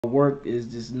Work is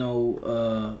just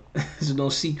no there's no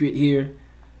secret here.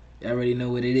 I already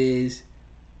know what it is.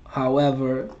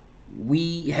 However,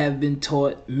 we have been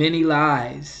taught many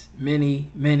lies,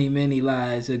 many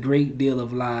lies, a great deal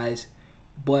of lies,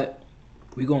 but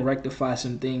we're gonna rectify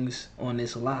some things on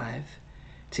this live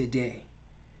today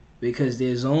because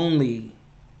there's only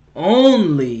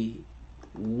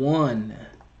one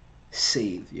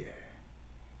Savior.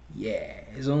 Yeah,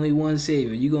 there's only one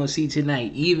Savior. You're going to see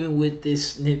tonight, even with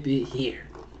this snippet here.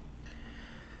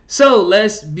 So,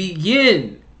 let's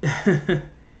begin. Y'all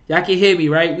can hear me,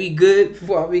 right? We good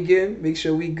before I begin? Make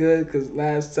sure we good, because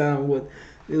last time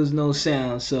there was no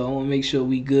sound. So, I want to make sure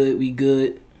we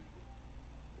good.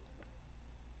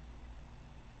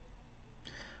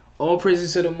 All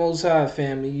praises to the Most High,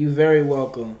 family. You very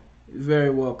welcome. You're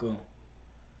very welcome.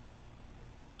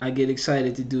 I get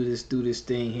excited to do this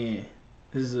thing here.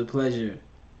 This is a pleasure.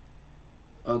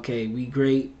 Okay, we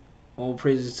great. All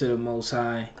praises to the Most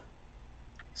High.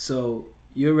 So,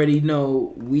 you already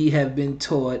know we have been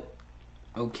taught,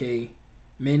 okay,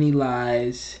 many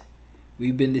lies.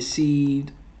 We've been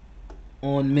deceived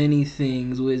on many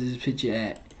things. Where's this picture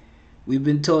at? We've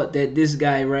been taught that this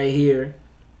guy right here,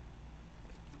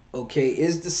 okay,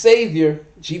 is the Savior.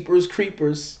 Jeepers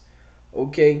Creepers.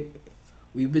 Okay,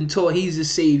 we've been taught he's the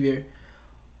Savior.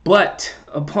 But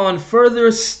upon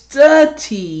further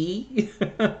study,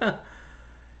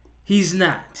 he's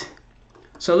not.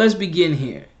 So let's begin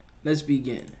here. Let's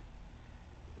begin.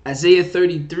 Isaiah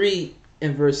 33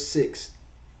 and verse 6.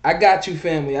 I got you,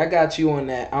 family. I got you on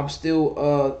that. I'm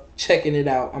still checking it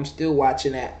out. I'm still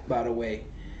watching that, by the way.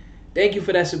 Thank you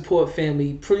for that support,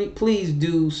 family. Please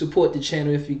do support the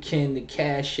channel if you can. The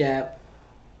Cash App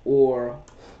or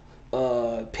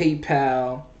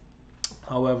PayPal.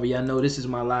 However, y'all know this is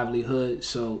my livelihood,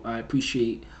 so I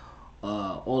appreciate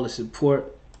all the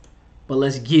support. But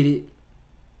let's get it.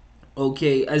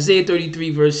 Okay, Isaiah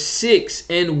 33 verse 6.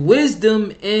 And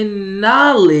wisdom and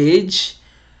knowledge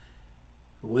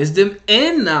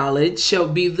shall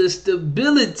be the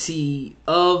stability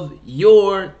of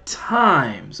your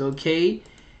times. Okay,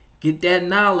 get that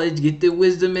knowledge, get the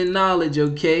wisdom and knowledge.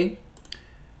 Okay,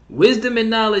 wisdom and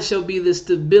knowledge shall be the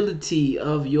stability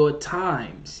of your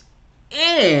times.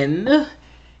 And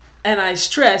I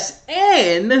stress,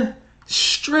 and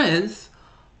strength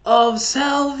of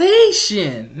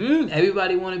salvation.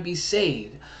 Everybody want to be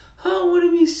saved. I want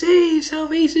to be saved.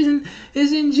 Salvation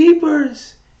is in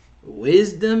Jeepers.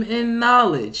 Wisdom and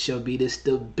knowledge shall be the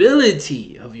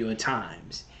stability of your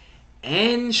times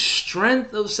and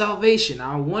strength of salvation.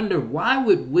 I wonder, why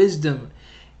would wisdom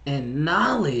and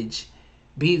knowledge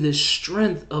be the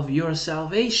strength of your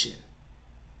salvation?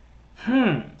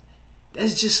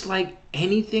 That's just like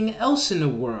anything else in the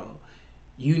world.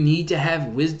 You need to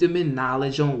have wisdom and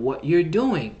knowledge on what you're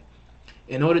doing.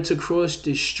 In order to cross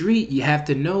the street, you have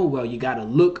to know, well, you got to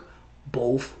look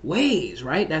both ways,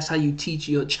 right? That's how you teach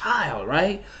your child,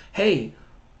 right? Hey,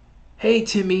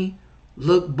 Timmy,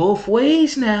 look both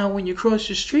ways now when you cross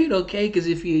the street, okay? Because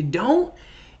if you don't,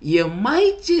 you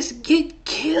might just get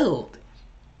killed,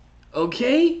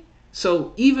 okay?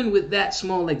 So even with that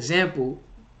small example,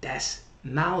 that's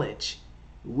knowledge,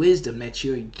 wisdom that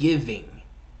you're giving.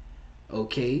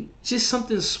 Okay, just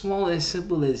something small and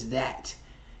simple as that.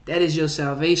 That is your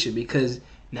salvation, because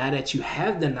now that you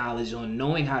have the knowledge on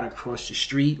knowing how to cross the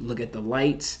street, look at the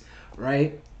lights,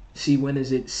 right? See when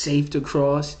is it safe to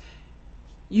cross.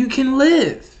 You can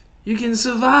live. You can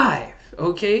survive.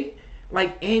 Okay,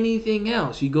 like anything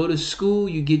else. You go to school,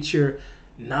 you get your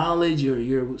knowledge or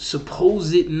your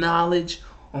supposed knowledge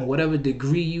on whatever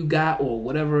degree you got or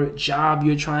whatever job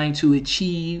you're trying to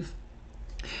achieve.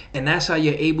 And that's how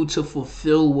you're able to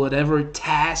fulfill whatever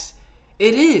task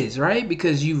it is, right?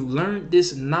 Because you've learned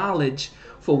this knowledge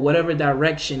for whatever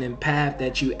direction and path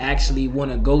that you actually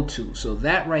want to go to. So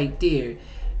that right there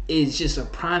is just a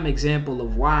prime example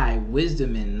of why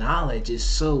wisdom and knowledge is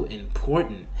so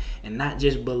important, and not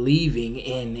just believing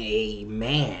in a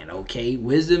man, okay?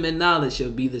 Wisdom and knowledge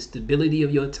shall be the stability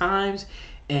of your times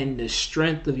and the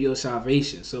strength of your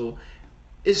salvation. So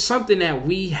it's something that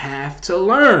we have to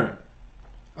learn.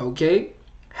 Okay,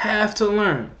 have to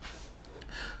learn.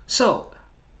 So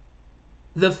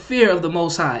the fear of the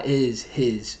Most High is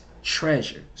his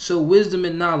treasure. So wisdom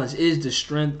and knowledge is the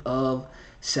strength of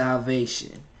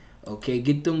salvation. Okay,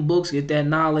 get them books, get that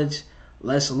knowledge.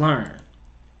 Let's learn.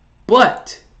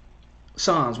 But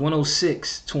Psalms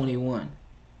 106:21.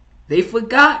 They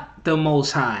forgot the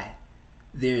Most High,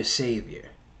 their Savior.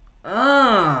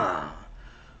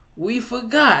 We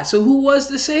forgot. So who was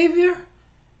the Savior?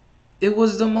 It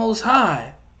was the Most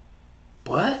High.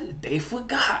 But they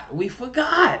forgot. We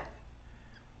forgot.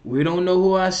 We don't know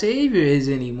who our Savior is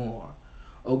anymore.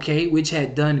 Okay, which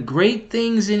had done great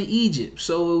things in Egypt.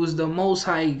 So it was the Most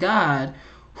High God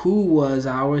who was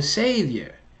our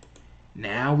Savior.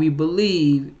 Now we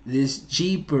believe this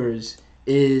Jeepers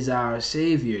is our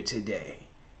Savior today.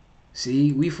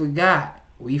 See, we forgot.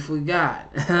 We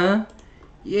forgot. Huh?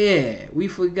 Yeah, we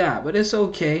forgot. But it's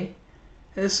okay.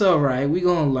 It's alright. We're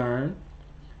going to learn.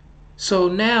 So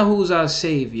now who's our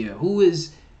Savior? Who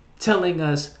is telling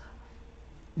us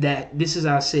that this is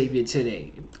our Savior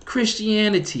today?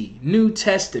 Christianity, New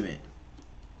Testament.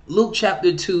 Luke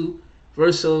chapter 2,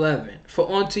 verse 11. For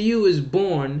unto you is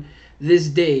born this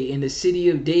day in the city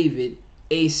of David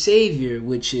a Savior,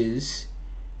 which is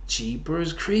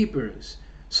Jeepers Creepers.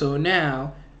 So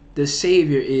now the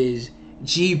Savior is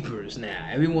Jeepers now.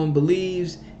 Everyone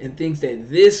believes and thinks that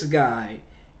this guy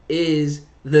is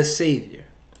the Savior.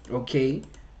 Okay?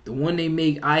 The one they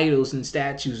make idols and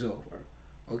statues over.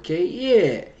 Okay?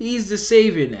 Yeah, he's the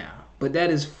Savior now. But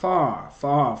that is far,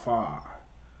 far, far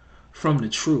from the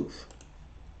truth.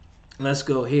 Let's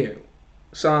go here.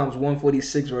 Psalms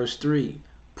 146 verse 3.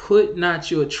 Put not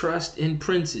your trust in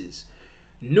princes,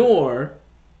 nor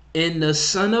in the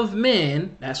Son of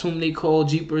Man. That's whom they call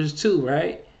Jeepers too,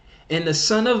 right? In the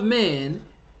Son of Man,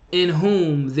 in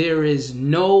whom there is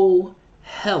no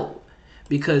help.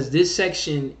 Because this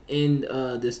section in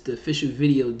the official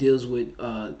video deals with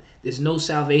there's no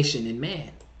salvation in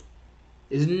man.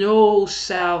 There's no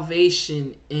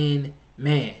salvation in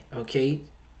man, okay?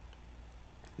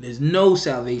 There's no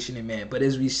salvation in man. But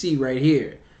as we see right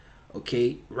here,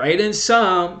 okay, right in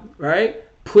Psalm, right?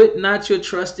 Put not your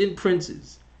trust in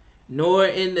princes, nor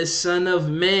in the Son of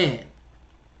Man,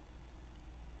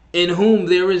 in whom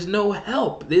there is no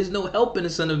help. There's no help in the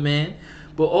Son of Man.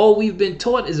 But all we've been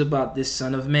taught is about this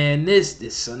Son of Man this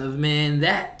Son of Man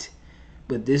that.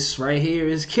 But this right here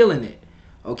is killing it.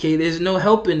 Okay, there's no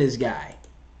help in this guy.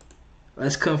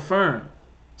 Let's confirm.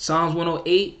 Psalms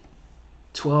 108,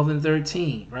 12 and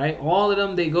 13, right? All of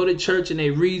them, they go to church and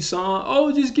they read Psalms.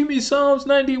 Oh, just give me Psalms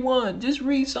 91. Just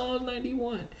read Psalms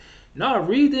 91. No,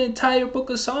 read the entire book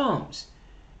of Psalms.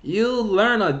 You'll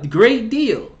learn a great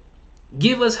deal.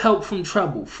 Give us help from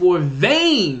trouble, for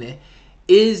vain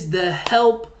is the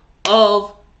help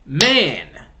of man.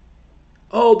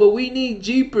 Oh, but we need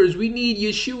Jeepers. We need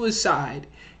Yeshua's side.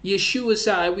 Yeshua's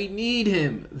side, we need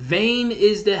him. Vain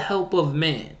is the help of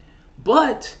man.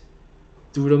 But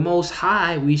through the Most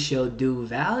High we shall do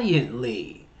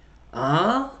valiantly.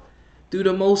 Through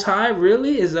the Most High,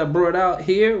 really? Is that brought out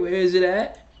here? Where is it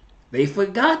at? They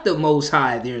forgot the Most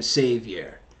High, their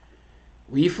Savior.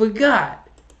 We forgot.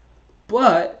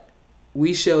 But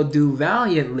we shall do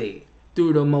valiantly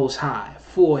through the Most High.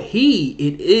 For he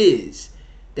it is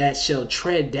that shall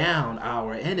tread down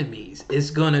our enemies.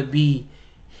 It's going to be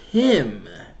him,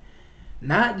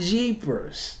 not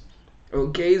Jeepers.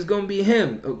 Okay, it's going to be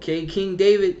him. Okay, King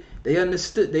David, they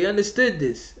understood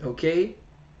this. Okay,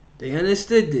 they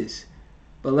understood this.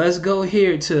 But let's go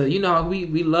here to,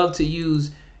 we love to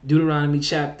use Deuteronomy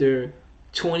chapter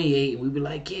 28. We be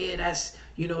like, yeah,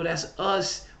 that's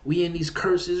us. We in these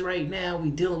curses right now. We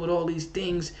dealing with all these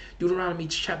things. Deuteronomy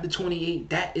chapter 28,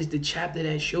 that is the chapter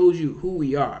that shows you who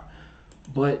we are.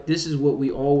 But this is what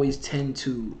we always tend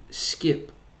to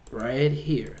skip right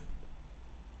here.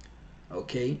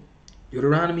 Okay.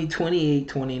 Deuteronomy 28,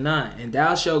 29. And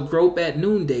thou shalt grope at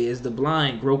noonday as the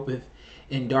blind gropeth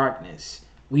in darkness.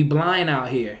 We blind out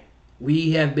here.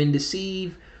 We have been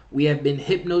deceived. We have been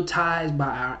hypnotized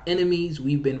by our enemies.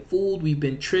 We've been fooled. We've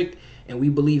been tricked. And we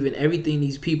believe in everything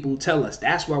these people tell us.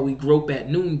 That's why we grope at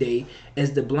noonday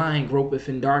as the blind gropeth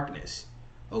in darkness.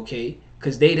 Okay?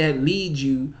 Because they that lead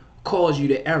you cause you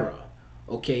to error.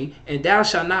 Okay? And thou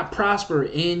shalt not prosper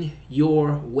in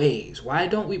your ways. Why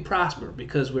don't we prosper?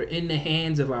 Because we're in the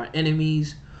hands of our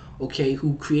enemies, okay,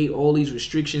 who create all these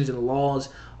restrictions and laws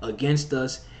against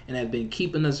us and have been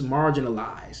keeping us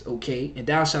marginalized, okay? And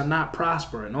thou shalt not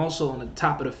prosper. And also on the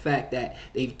top of the fact that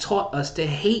they've taught us to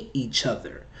hate each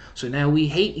other. So now we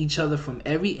hate each other from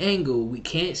every angle. We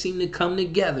can't seem to come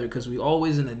together because we're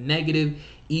always in a negative,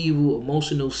 evil,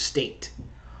 emotional state.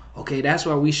 Okay, that's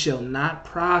why we shall not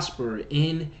prosper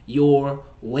in your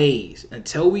ways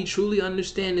until we truly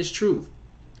understand this truth.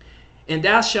 And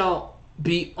thou shalt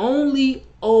be only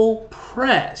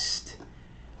oppressed.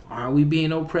 Are we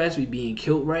being oppressed? We being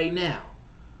killed right now.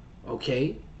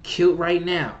 Okay, killed right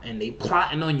now. And they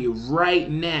plotting on you right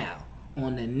now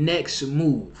on the next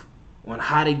move on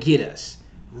how to get us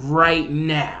right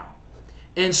now.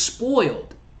 And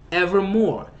spoiled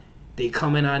evermore. They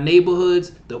come in our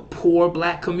neighborhoods, the poor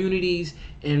black communities,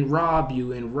 and rob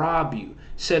you.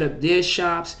 Set up their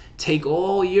shops, take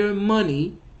all your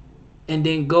money, and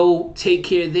then go take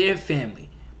care of their family.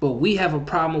 But we have a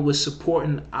problem with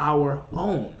supporting our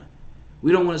own.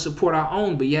 We don't want to support our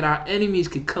own, but yet our enemies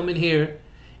could come in here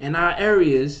in our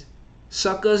areas,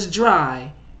 suck us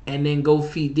dry, and then go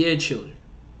feed their children.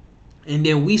 And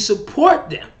then we support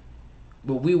them,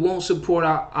 but we won't support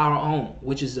our own,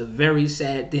 which is a very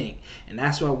sad thing. And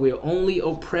that's why we're only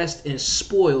oppressed and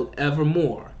spoiled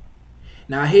evermore.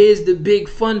 Now here's the big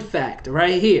fun fact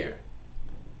right here.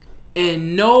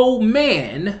 And no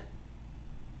man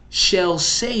shall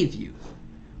save you.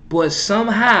 But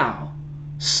somehow,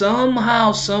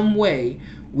 some way,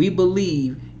 we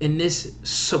believe in this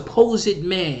supposed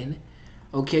man.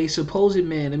 Okay, supposed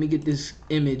man. Let me get this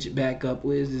image back up.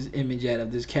 Where's this image at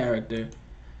of this character?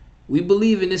 We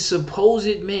believe in this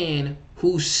supposed man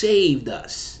who saved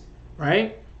us,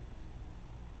 right?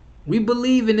 We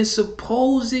believe in this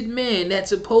supposed man that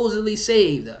supposedly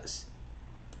saved us,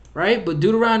 right? But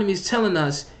Deuteronomy is telling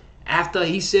us, after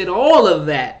he said all of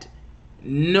that,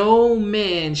 no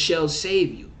man shall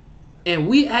save you. And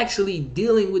we actually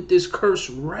dealing with this curse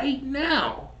right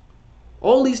now.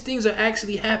 All these things are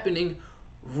actually happening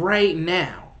right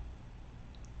now.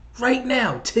 Right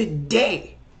now,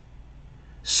 today.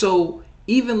 So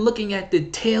even looking at the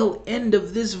tail end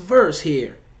of this verse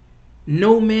here,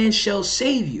 no man shall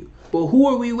save you. But who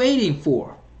are we waiting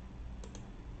for?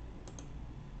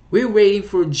 We're waiting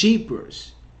for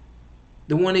Jeepers,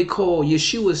 the one they call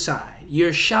Yeshua side,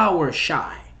 your shower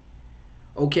shy.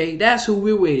 Okay, that's who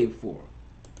we're waiting for.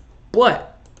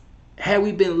 But had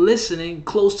we been listening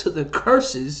close to the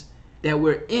curses that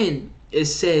we're in, it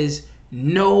says,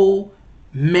 no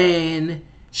man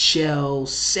shall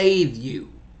save you.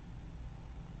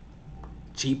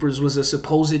 Jeepers was a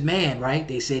supposed man, right?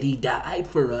 They said he died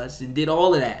for us and did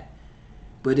all of that.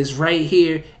 But it's right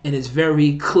here and it's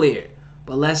very clear.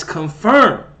 But let's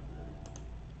confirm.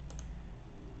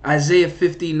 Isaiah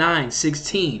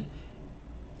 59:16.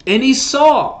 And he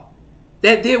saw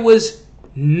that there was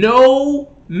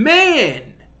no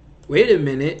man. Wait a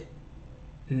minute.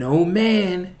 No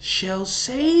man shall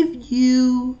save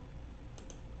you.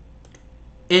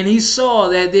 And he saw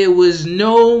that there was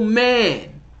no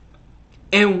man,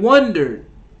 and wondered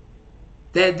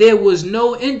that there was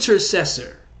no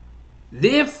intercessor.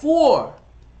 Therefore,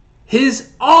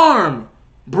 his arm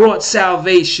brought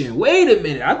salvation. Wait a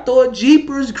minute. I thought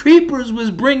Jeepers Creepers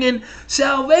was bringing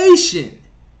salvation.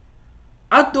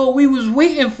 I thought we was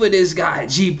waiting for this guy,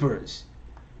 Jeepers.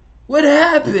 What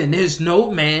happened? There's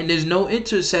no man. There's no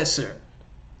intercessor.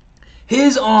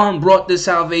 His arm brought the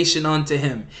salvation unto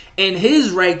him, and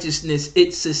his righteousness,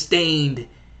 it sustained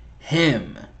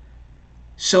him.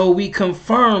 So we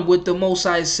confirm what the Most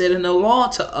High said in the law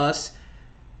to us,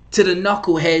 to the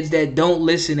knuckleheads that don't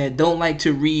listen, that don't like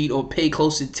to read or pay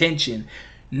close attention.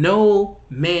 No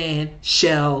man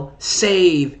shall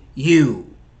save you.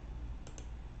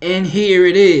 And here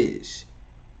it is.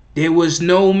 There was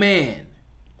no man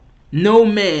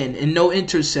and no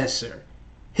intercessor.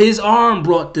 His arm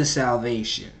brought the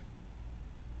salvation.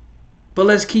 But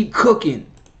let's keep cooking.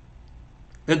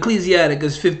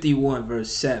 Ecclesiasticus 51 verse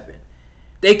 7.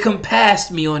 They compassed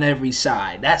me on every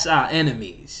side. That's our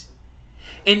enemies.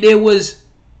 And there was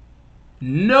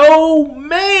no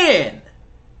man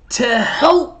to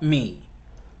help me.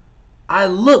 I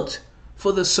looked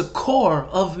for the succor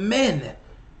of men,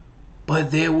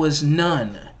 but there was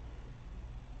none.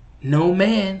 No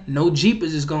man, no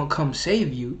Jeepers is going to come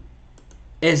save you,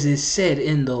 as is said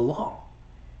in the law.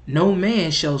 No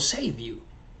man shall save you.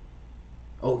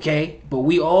 Okay? But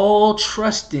we all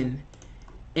trusting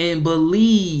and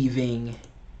believing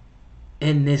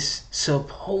in this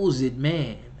supposed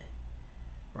man,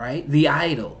 right? The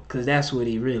idol, because that's what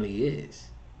he really is.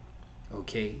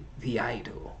 Okay? The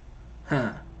idol.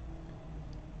 Huh.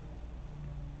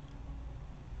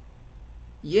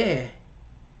 Yeah.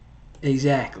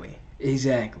 Exactly.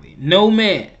 No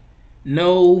man.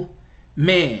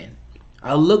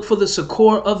 I looked for the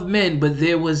succor of men, but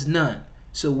there was none.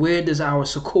 So where does our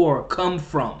succor come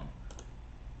from?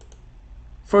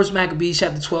 1 Maccabees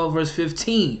chapter 12 verse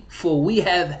 15. For we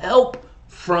have help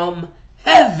from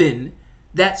heaven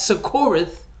that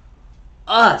succoureth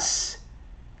us.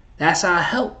 That's our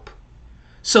help.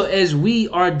 So as we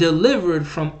are delivered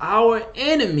from our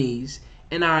enemies,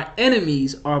 and our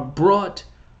enemies are brought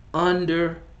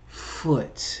under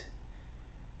foot.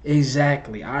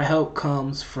 Exactly. Our help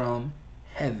comes from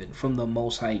heaven, from the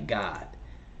Most High God.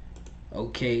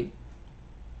 Okay.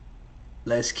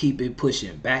 Let's keep it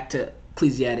pushing. Back to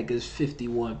Ecclesiasticus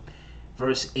 51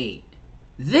 verse 8.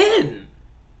 Then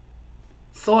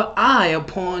thought I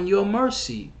upon your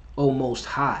mercy, O Most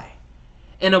High,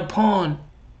 and upon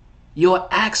Your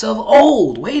acts of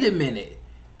old. Wait a minute.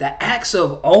 The acts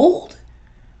of old?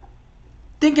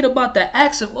 Thinking about the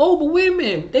acts of old, but wait a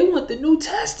minute. They want the New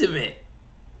Testament.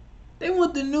 They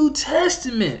want the New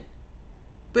Testament.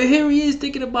 But here he is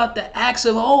thinking about the acts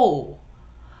of old.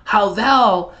 How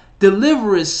thou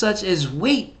deliverest such as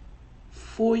wait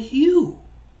for you.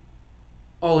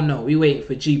 Oh no, we waiting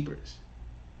for Jeepers.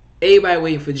 Everybody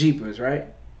waiting for Jeepers, right?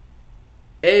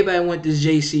 Everybody want this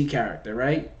JC character,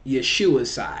 right? Yeshua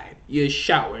side.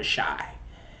 Yeshua shy.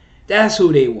 That's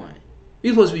who they want. We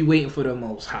supposed to be waiting for the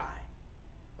Most High.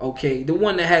 Okay? The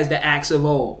one that has the acts of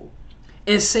old.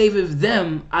 And saveth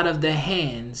them out of the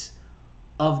hands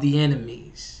of the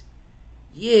enemies.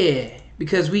 Yeah.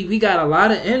 Because we got a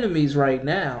lot of enemies right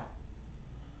now.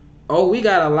 Oh, we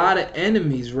got a lot of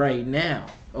enemies right now.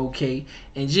 Okay?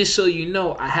 And just so you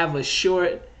know, I have a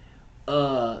short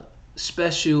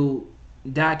special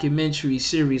documentary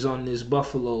series on this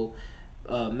Buffalo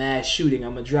mass shooting.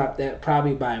 I'm gonna drop that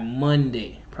probably by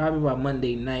Monday. Probably by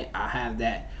Monday night I'll have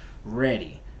that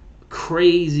ready.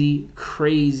 Crazy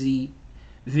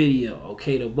video.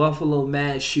 Okay, the Buffalo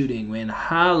mass shooting when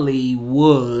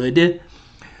Hollywood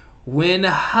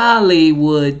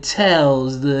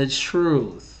tells the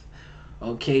truth.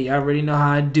 Okay, y'all already know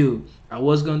how I do. I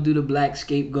was gonna do the black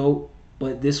scapegoat,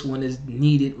 but this one is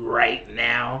needed right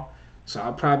now. So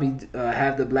I'll probably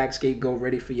have the black scapegoat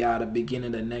ready for y'all at the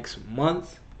beginning of next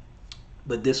month.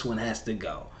 But this one has to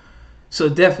go. So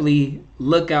definitely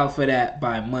look out for that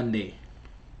by Monday.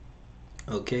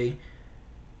 Okay?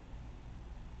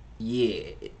 Yeah.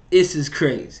 This is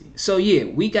crazy. So yeah,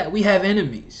 we have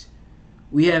enemies.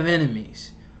 We have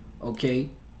enemies. Okay?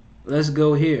 Let's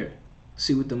go here.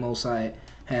 See what the Most High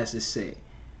has to say.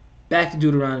 Back to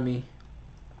Deuteronomy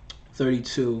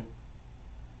 32.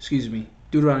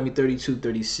 Deuteronomy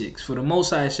 32:36. For the Most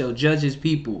High shall judge his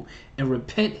people and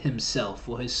repent himself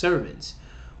for his servants.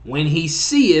 When he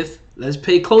seeth, let's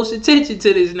pay close attention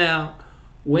to this now.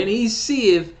 When he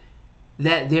seeth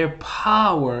that their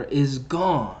power is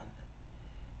gone,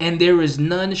 and there is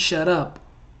none shut up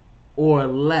or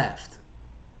left.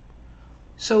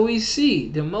 So we see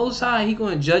the Most High, he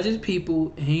going to judge his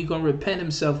people and he going to repent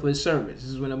himself for his servants.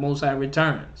 This is when the Most High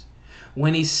returns.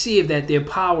 When he seeth that their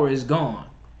power is gone.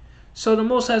 So the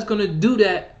Most High is going to do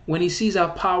that when he sees our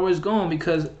power is gone,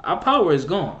 because our power is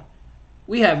gone.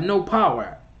 We have no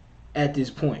power at this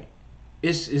point.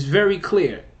 It's very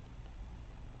clear.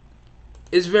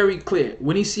 It's very clear.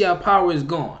 When he see our power is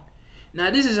gone.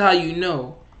 Now this is how you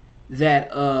know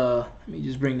that, let me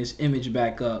just bring this image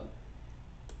back up.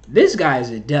 This guy is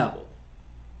a devil.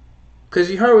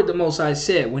 Because you heard what the Most High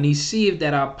said. When he seeth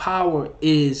that our power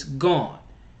is gone.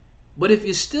 But if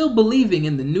you're still believing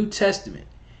in the New Testament,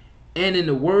 and in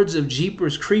the words of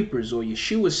Jeepers Creepers or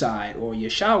Yeshua side or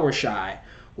Yeshua shy,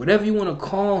 whatever you want to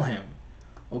call him,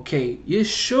 okay, you're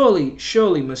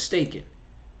surely mistaken.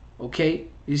 Okay?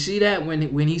 You see that?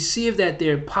 When he seeth that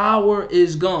their power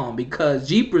is gone, because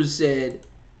Jeepers said,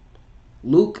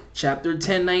 Luke chapter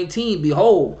 10:19,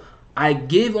 behold, I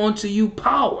give unto you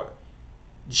power.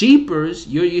 Jeepers,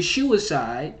 your Yeshua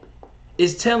side,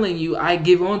 is telling you, I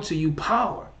give unto you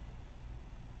power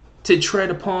to tread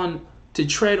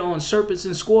on serpents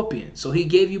and scorpions. So he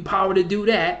gave you power to do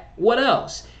that. What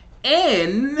else?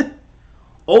 And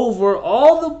over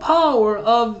all the power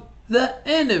of the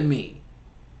enemy.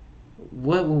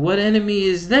 What enemy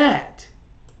is that?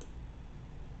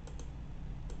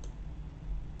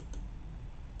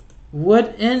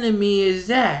 What enemy is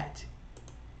that?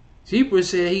 Jeepers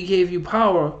said he gave you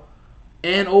power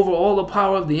and over all the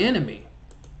power of the enemy.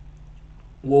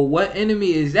 Well, what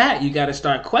enemy is that? You got to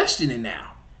start questioning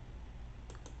now.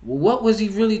 Well, what was he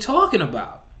really talking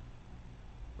about?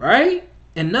 Right?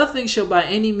 And nothing shall by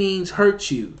any means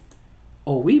hurt you.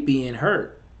 Oh, we being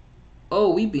hurt.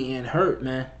 Oh, we being hurt,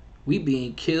 man. We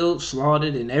being killed,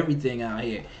 slaughtered, and everything out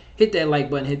here. Hit that like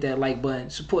button, hit that like button.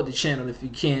 Support the channel if you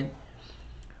can.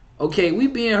 Okay, we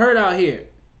being hurt out here.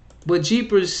 But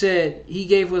Jeepers said he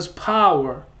gave us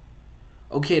power,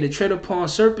 okay, to tread upon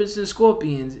serpents and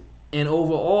scorpions and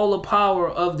over all the power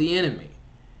of the enemy.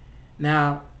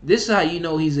 Now, this is how you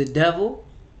know he's a devil,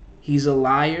 he's a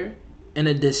liar, and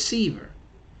a deceiver.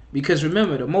 Because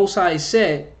remember, the Most High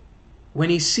said,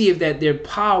 when he seeth that their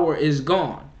power is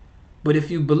gone. But if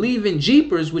you believe in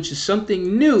Jeepers, which is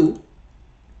something new,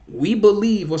 we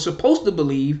believe, or supposed to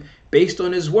believe, based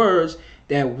on his words,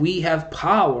 that we have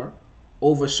power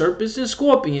over serpents and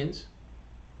scorpions,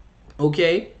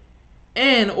 okay,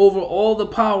 and over all the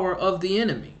power of the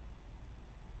enemy.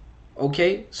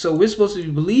 Okay, so we're supposed to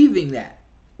be believing that.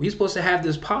 We're supposed to have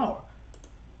this power.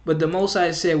 But the Most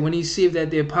High said, when he seeth that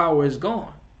their power is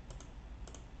gone.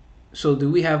 So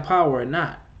do we have power or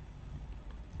not?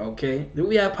 Okay, do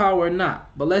we have power or not?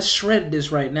 But let's shred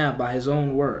this right now by his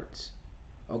own words.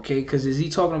 Okay, because is he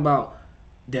talking about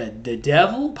the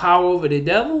devil, power over the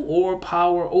devil, or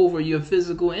power over your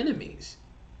physical enemies?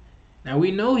 Now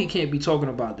we know he can't be talking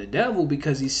about the devil,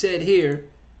 because he said here,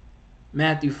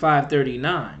 Matthew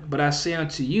 5:39, but I say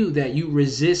unto you that you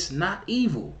resist not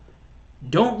evil.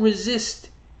 Don't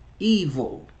resist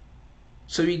evil.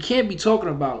 So you can't be talking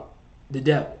about the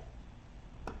devil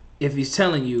if he's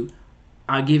telling you,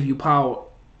 I give you power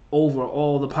over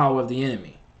all the power of the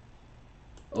enemy.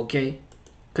 Okay?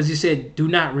 Because he said, do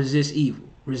not resist evil.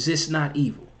 Resist not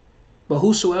evil. But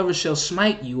whosoever shall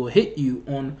smite you or hit you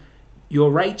on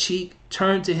your right cheek,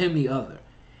 turn to him the other.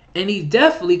 And he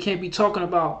definitely can't be talking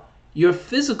about your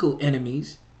physical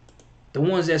enemies, the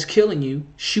ones that's killing you,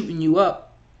 shooting you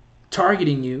up,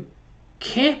 targeting you.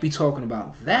 Can't be talking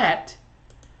about that,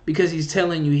 because he's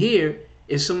telling you here,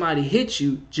 if somebody hits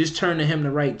you, just turn to him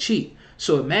the right cheek.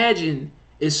 So imagine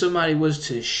if somebody was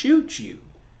to shoot you,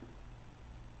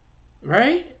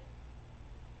 right?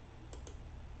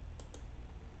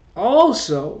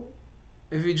 Also,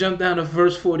 if you jump down to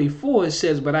verse 44, it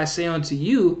says, but I say unto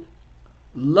you,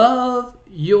 love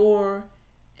your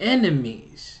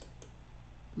enemies.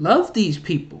 Love these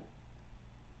people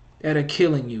that are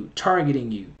killing you,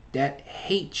 targeting you, that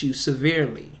hate you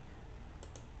severely.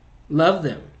 Love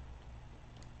them.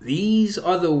 These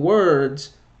are the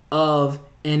words of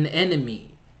an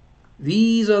enemy.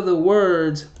 These are the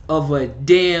words of a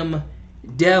damn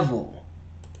devil.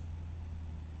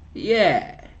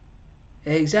 Yeah,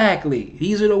 exactly.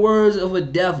 These are the words of a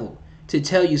devil to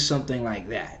tell you something like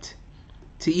that.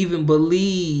 To even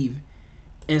believe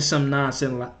in some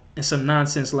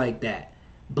nonsense like that.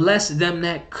 Bless them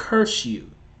that curse you.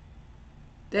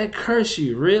 That curse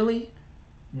you, really?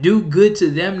 Do good to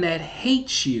them that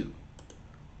hate you.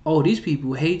 Oh, these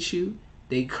people hate you,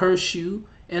 they curse you,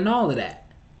 and all of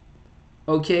that.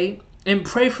 Okay? And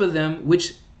pray for them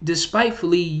which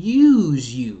despitefully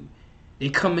use you. They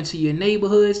come into your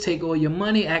neighborhoods, take all your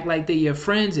money, act like they're your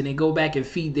friends, and they go back and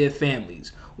feed their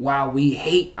families while we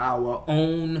hate our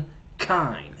own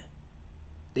kind.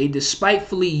 They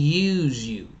despitefully use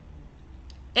you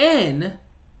and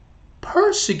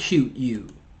persecute you.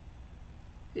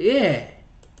 Yeah.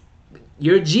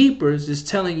 Your Jeepers is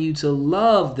telling you to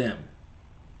love them.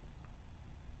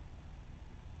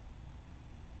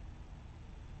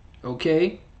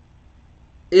 Okay?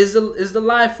 Is the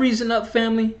live freezing up,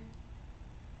 family?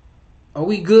 Are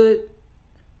we good?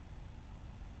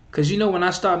 Because you know, when I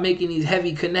start making these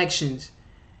heavy connections,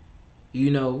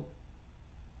 you know,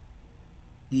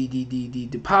 the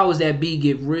powers that be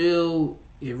get real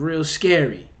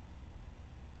scary.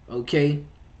 Okay?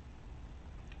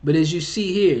 But as you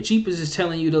see here, Jeepers is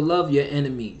telling you to love your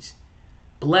enemies.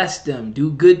 Bless them.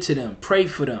 Do good to them. Pray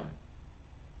for them.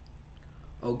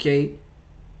 Okay?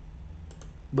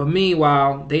 But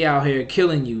meanwhile, they out here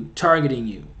killing you, targeting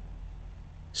you.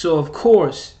 So, of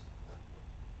course,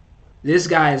 this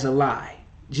guy is a lie.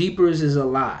 Jeepers is a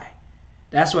lie.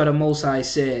 That's why the Most High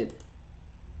said,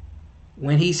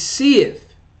 when he seeth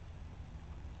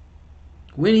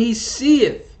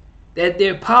that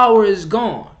their power is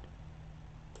gone.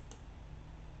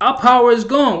 Our power is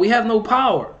gone. We have no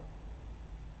power.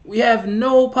 We have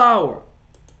no power.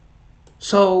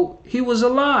 So he was a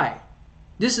lie.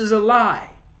 This is a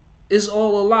lie. It's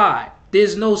all a lie.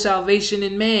 There's no salvation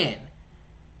in man.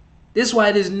 This is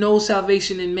why there's no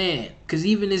salvation in man. Because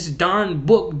even this darn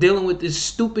book dealing with this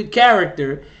stupid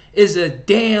character is a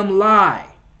damn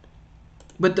lie.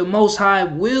 But the Most High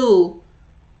will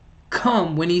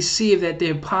come when he seeth that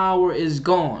their power is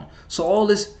gone. So all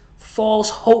this false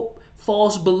hope,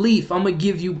 false belief, I'm going to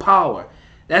give you power.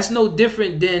 That's no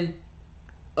different than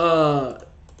the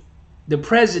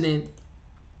president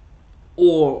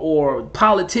or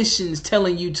politicians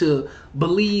telling you to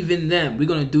believe in them. We're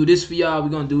going to do this for y'all. We're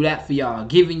going to do that for y'all.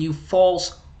 Giving you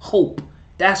false hope.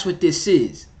 That's what this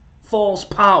is. False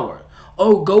power.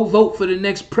 Oh, go vote for the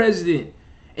next president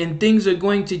and things are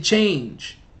going to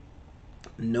change.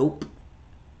 Nope.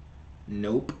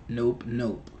 Nope, nope,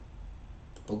 nope.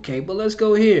 Okay, but let's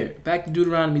go here. Back to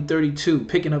Deuteronomy 32,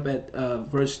 picking up at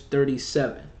verse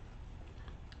 37.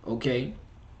 Okay,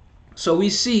 so we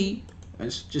see,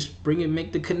 let's just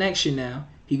make the connection now.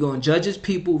 He going to judge his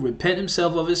people, repent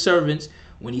himself of his servants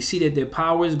when he see that their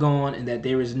power is gone and that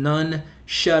there is none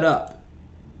shut up.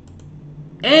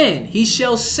 And he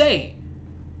shall say,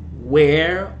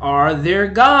 where are their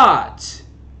gods?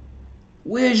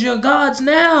 Where's your gods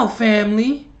now,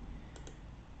 family?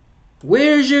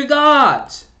 Where's your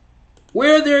gods?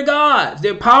 Where are their gods?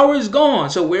 Their power is gone.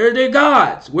 So where are their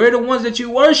gods? Where are the ones that you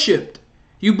worshipped?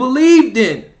 You believed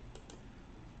in?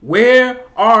 Where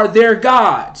are their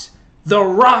gods? The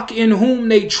rock in whom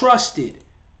they trusted.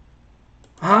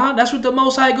 That's what the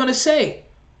Most High going to say.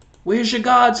 Where's your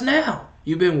gods now?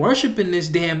 You've been worshiping this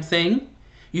damn thing.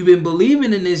 You've been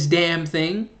believing in this damn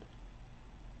thing.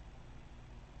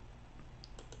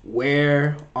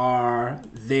 Where are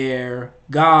their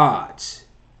gods?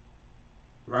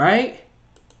 Right?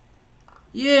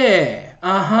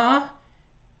 Yeah.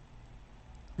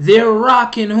 Their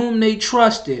rock in whom they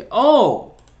trusted.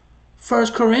 Oh,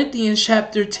 1 Corinthians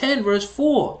chapter 10 verse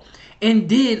 4. And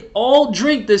did all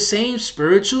drink the same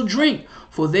spiritual drink,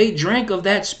 for they drank of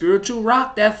that spiritual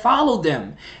rock that followed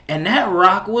them, and that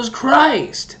rock was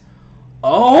Christ.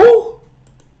 Oh,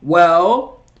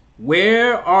 well,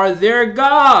 where are their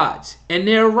gods and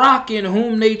their rock in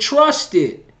whom they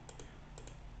trusted?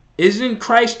 Isn't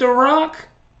Christ the rock?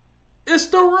 It's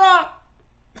the rock.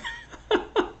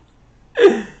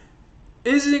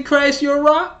 Isn't Christ your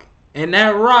rock? And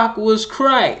that rock was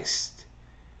Christ.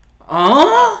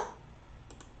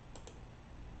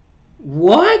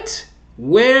 What?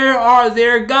 Where are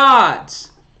their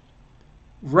gods?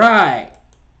 Right.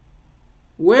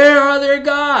 Where are their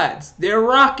gods? Their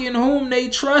rock in whom they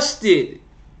trusted.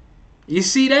 You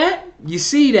see that? You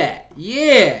see that?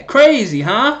 Yeah. Crazy,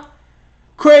 huh?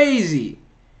 Crazy.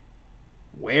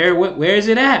 Where is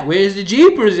it at? Where's the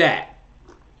Jeepers at?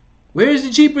 Where's the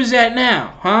Jeepers at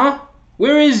now? Huh?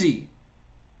 Where is he?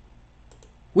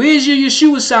 Where's your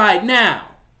Yeshua side now?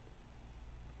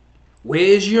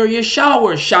 Where's your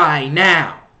Yeshua shy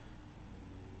now?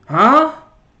 Huh?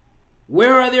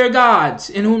 Where are their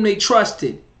gods in whom they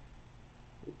trusted?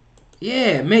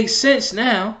 Yeah, it makes sense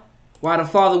now why the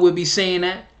Father would be saying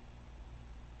that.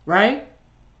 Right?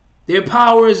 Their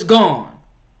power is gone.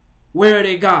 Where are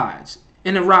their gods?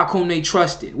 In the rock whom they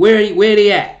trusted. Where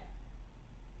they at?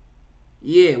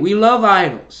 Yeah, we love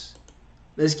idols.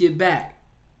 Let's get back.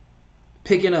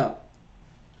 Picking up.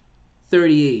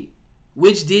 38.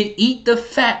 Which did eat the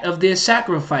fat of their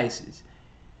sacrifices,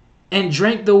 and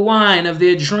drank the wine of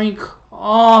their drink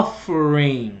offerings.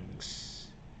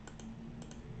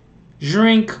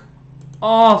 Drink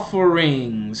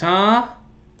offerings, huh?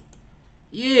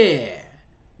 Yeah.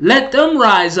 Let them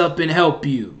rise up and help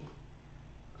you.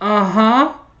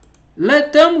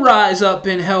 Let them rise up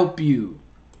and help you.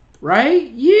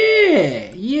 Right?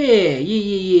 Yeah.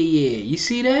 You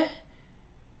see that?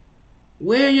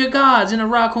 Where are your gods in the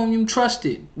rock whom you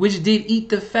trusted, which did eat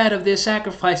the fat of their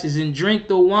sacrifices and drink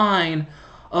the wine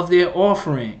of their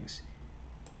offerings?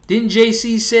 Didn't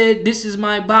JC said, this is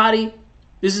my body,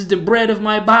 this is the bread of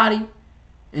my body,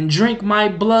 and drink my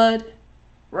blood?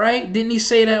 Right? Didn't he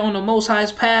say that on the Most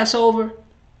High's Passover?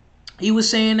 He was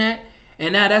saying that.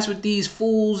 And now that's what these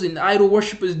fools and idol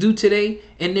worshippers do today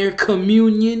in their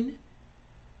communion.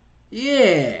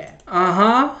 Yeah.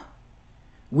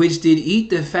 Which did eat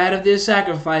the fat of their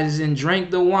sacrifices and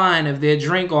drank the wine of their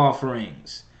drink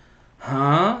offerings.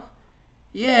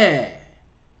 Yeah.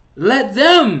 Let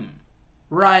them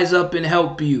rise up and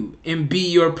help you and be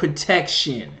your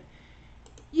protection.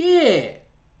 Yeah.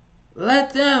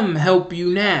 Let them help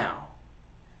you now.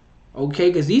 Okay,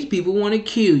 because these people want to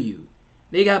kill you.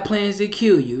 They got plans to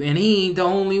kill you, and he ain't the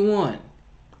only one.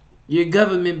 Your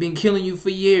government been killing you for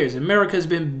years. America's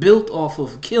been built off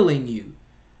of killing you,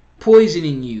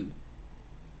 poisoning you,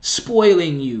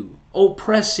 spoiling you,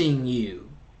 oppressing you.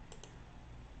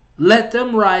 Let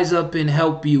them rise up and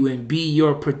help you and be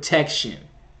your protection.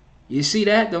 You see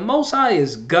that? The Most High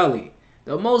is gully.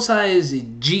 The Most High is a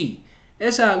G.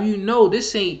 That's how you know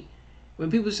this ain't, when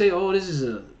people say, oh, this is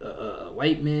a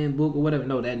white man book or whatever.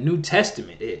 No, that New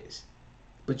Testament is.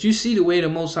 But you see the way the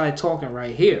Most High talking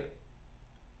right here.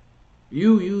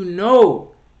 You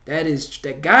know that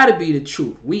gotta be the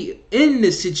truth. We in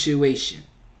the situation.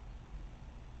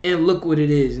 And look what it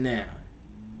is now.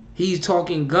 He's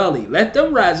talking gully. Let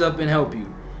them rise up and help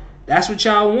you. That's what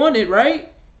y'all wanted,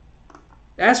 right?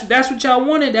 That's what y'all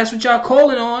wanted. That's what y'all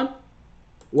calling on.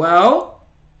 Well,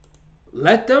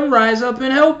 let them rise up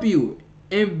and help you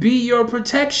and be your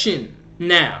protection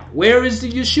now. Where is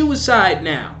the Yeshua side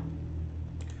now?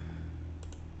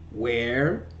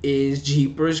 Where is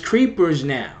Jeepers Creepers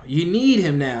now? You need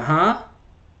him now, huh?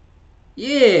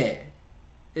 Yeah,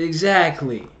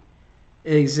 exactly.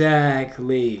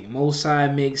 Most High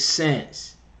makes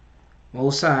sense.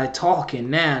 Most High talking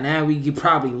now. Now we could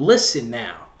probably listen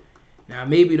now. Now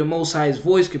maybe the Most High's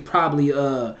voice could probably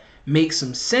make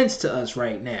some sense to us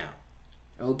right now.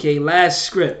 Okay, last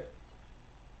script.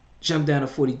 Jump down to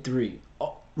 43.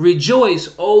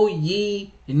 Rejoice, O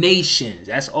ye nations.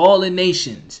 That's all the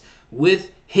nations.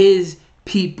 with his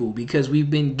people, because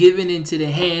we've been given into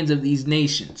the hands of these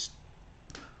nations.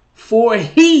 For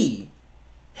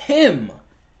him,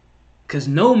 because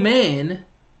no man,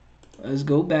 let's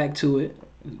go back to it.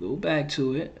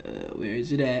 Where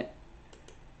is it at?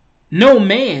 No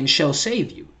man shall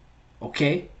save you.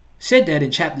 Okay? Said that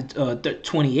in chapter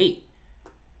 28.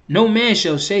 No man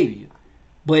shall save you.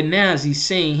 But now as he's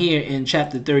saying here in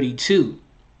chapter 32.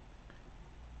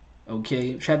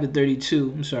 Okay? Chapter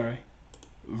 32, I'm sorry.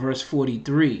 Verse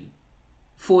 43.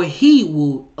 For he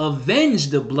will avenge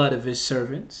the blood of his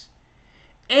servants,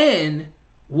 and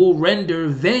will render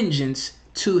vengeance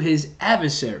to his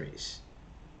adversaries,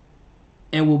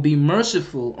 and will be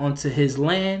merciful unto his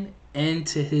land and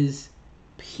to his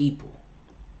people.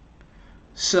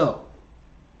 So,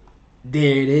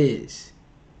 there it is.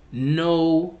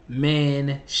 No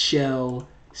man shall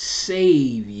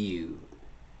save you.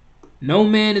 No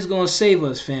man is going to save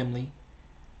us, family.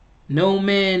 No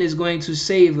man is going to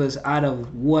save us out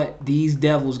of what these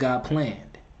devils got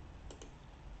planned.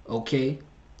 Okay?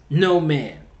 No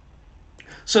man.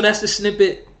 So that's the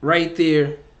snippet right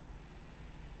there.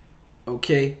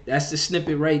 Okay? That's the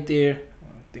snippet right there.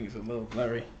 I think it's a little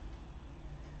blurry.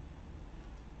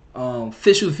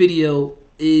 Official video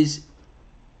is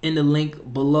in the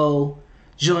link below.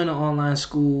 Join the online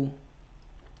school.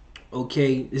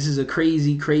 Okay? This is a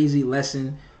crazy, crazy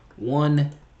lesson.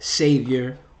 One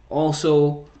Savior.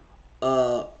 Also,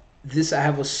 I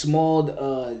have a small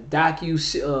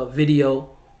docu video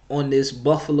on this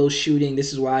Buffalo shooting.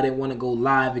 This is why I didn't want to go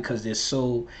live, because there's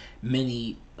so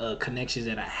many connections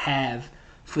that I have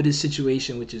for this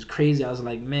situation, which is crazy. I was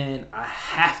like, man, I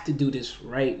have to do this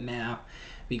right now,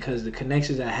 because the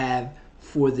connections I have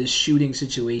for this shooting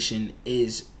situation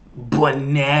is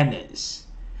bananas.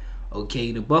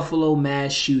 Okay, the Buffalo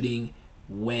mass shooting,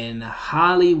 when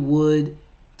Hollywood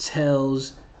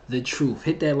tells the truth.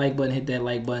 Hit that like button, hit that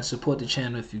like button. Support the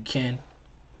channel if you can.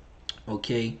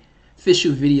 Okay.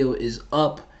 Official video is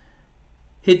up.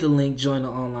 Hit the link, join the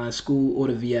online school, or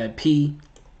the VIP.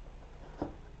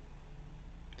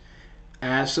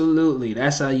 Absolutely.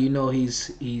 That's how you know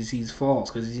he's false,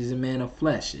 because he's a man of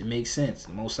flesh. It makes sense.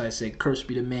 The Most High said, cursed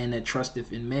be the man that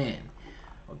trusteth in man.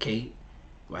 Okay.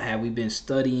 Well, had we been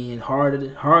studying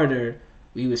harder,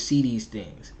 we would see these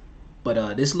things.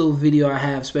 But this little video I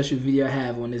have, special video I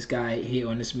have on this guy here,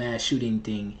 on this mass shooting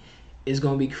thing, is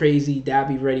going to be crazy.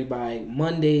 That'll be ready by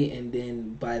Monday, and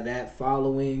then by that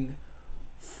following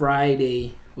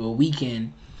Friday or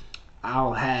weekend,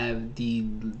 I'll have the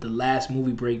last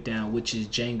movie breakdown, which is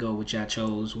Django, which I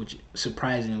chose, which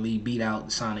surprisingly beat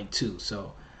out Sonic 2.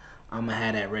 So I'm going to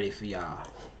have that ready for y'all.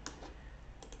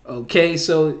 Okay,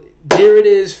 so there it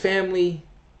is, family.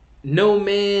 No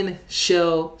man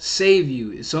shall save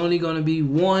you. It's only going to be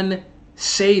one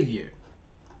Savior.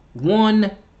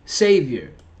 One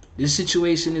Savior. This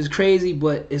situation is crazy,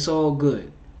 but it's all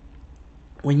good.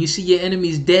 When you see your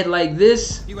enemies dead like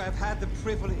this, you have had the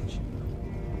privilege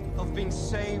of being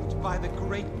saved by the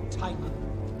great Titan.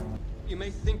 You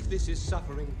may think this is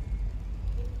suffering.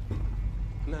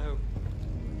 No.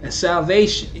 That's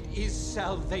salvation. It is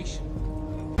salvation.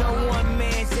 No one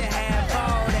man should have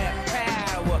all that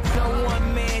power. No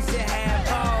one man should have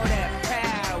all that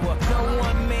power. No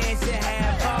one man should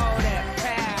have all that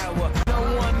power.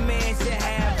 No one man should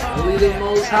have all that power. Only the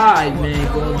Most High,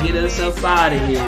 man, gonna get us up out of here.